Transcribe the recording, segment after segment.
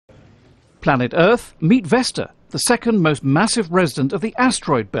Planet Earth, meet Vesta, the second most massive resident of the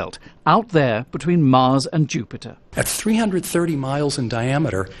asteroid belt, out there between Mars and Jupiter. At 330 miles in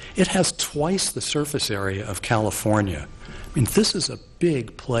diameter, it has twice the surface area of California. I mean, this is a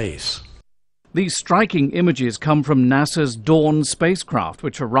big place. These striking images come from NASA's Dawn spacecraft,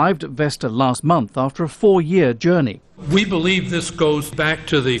 which arrived at Vesta last month after a 4-year journey. We believe this goes back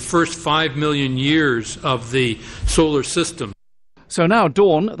to the first 5 million years of the solar system. So now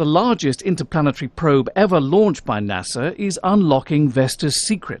Dawn, the largest interplanetary probe ever launched by NASA, is unlocking Vesta's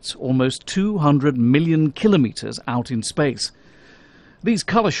secrets, almost 200 million kilometers out in space. These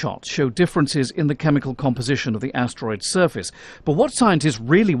colour shots show differences in the chemical composition of the asteroid's surface. But what scientists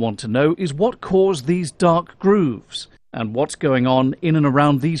really want to know is what caused these dark grooves and what's going on in and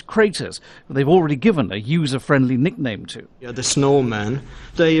around these craters that they've already given a user-friendly nickname to. The Snowman.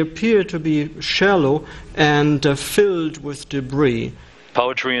 They appear to be shallow and filled with debris.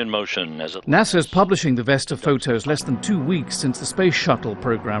 Poetry in motion, as it NASA's publishing the Vesta photos less than 2 weeks since the Space Shuttle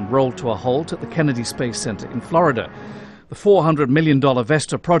program rolled to a halt at the Kennedy Space Center in Florida. The $400 million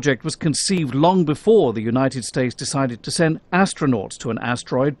Vesta project was conceived long before the United States decided to send astronauts to an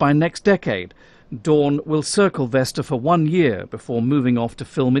asteroid by next decade. Dawn will circle Vesta for 1 year before moving off to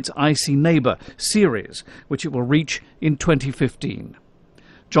film its icy neighbour, Ceres, which it will reach in 2015.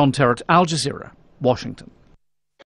 John Terret, Al Jazeera, Washington.